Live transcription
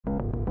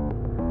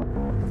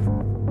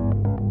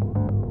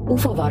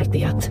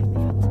UFO-vartijat.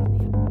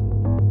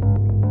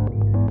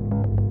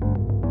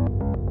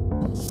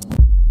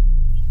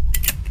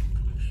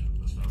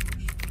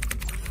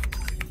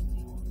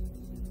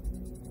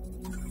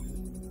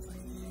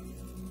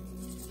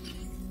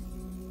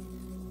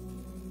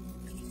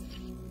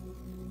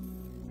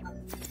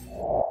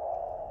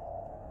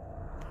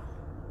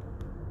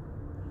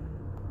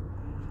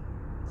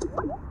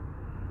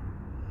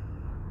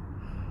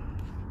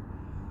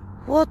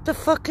 What the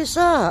fuck is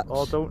that?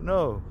 I don't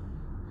know.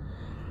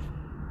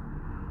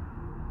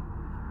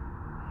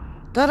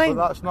 That ain't...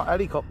 But that's not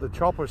helicopter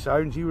chopper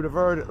sounds. You would have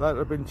heard it. There'd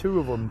have been two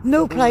of them.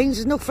 No planes,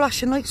 there's no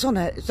flashing lights on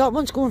it. That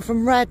one's going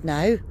from red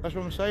now. That's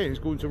what I'm saying. It's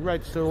going to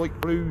reds to like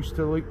blues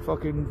to like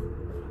fucking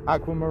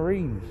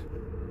aquamarines.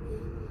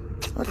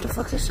 What the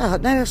fuck is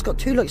that? Now it's got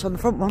two lights on the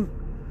front one.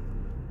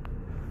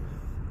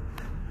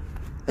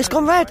 It's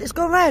gone red, it's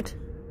gone red.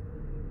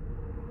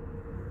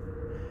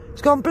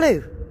 It's gone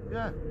blue.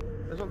 Yeah,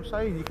 that's what I'm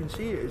saying. You can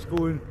see it. It's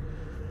going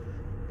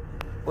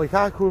like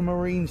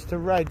aquamarines to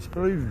reds,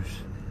 blues.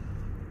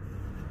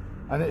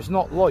 And it's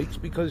not lights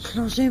because...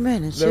 Can I zoom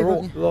in and see they're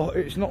all,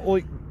 it's not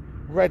like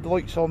red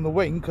lights on the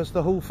wing because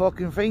the whole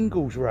fucking thing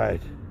goes red.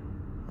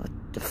 What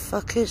the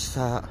fuck is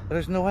that?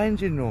 There's no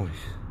engine noise.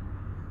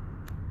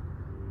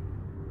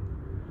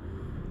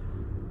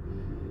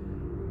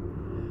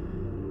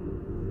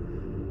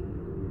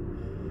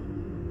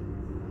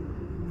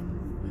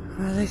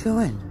 Where are they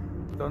going?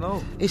 Don't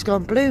know. It's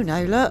gone blue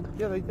now, look.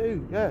 Yeah, they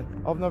do, yeah.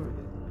 I've never...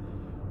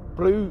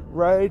 Blue,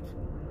 red,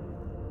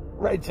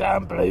 reds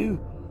and blue.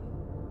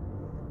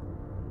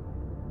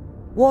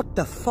 What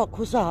the fuck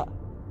was that?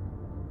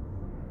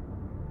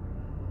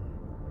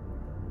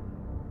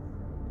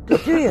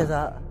 Did you hear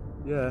that?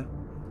 Yeah.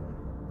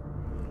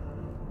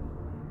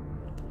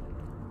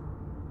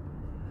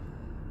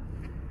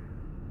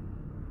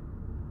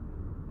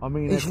 I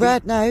mean... It's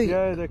red now.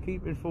 Yeah, they're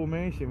keeping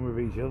formation with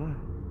each other.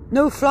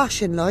 No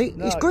flashing light.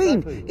 No, it's green.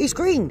 Exactly. It's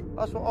green.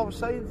 That's what I was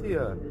saying to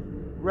you.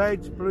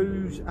 Reds,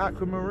 blues,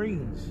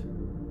 aquamarines.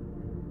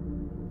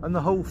 And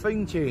the whole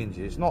thing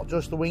changes, not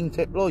just the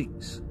wingtip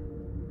lights.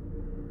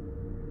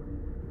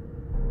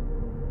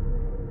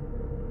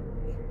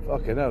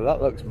 Fucking hell,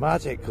 that looks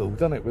magical,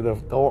 doesn't it, with a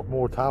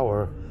Dartmoor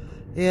tower?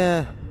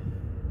 Yeah.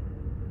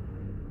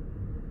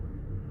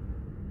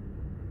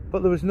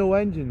 But there was no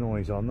engine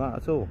noise on that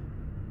at all.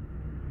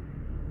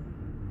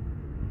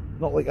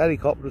 Not like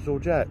helicopters or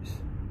jets.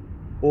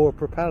 Or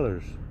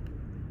propellers.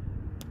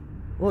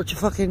 Watch your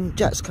fucking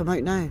jets come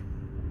out now.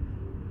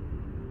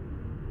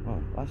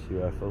 Oh, that's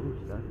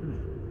UFOs, definitely.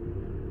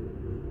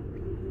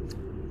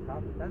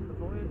 Can't pretend to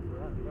avoid it for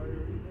that very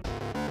reason.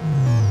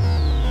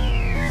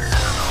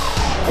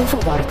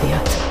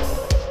 UFO-vartijat.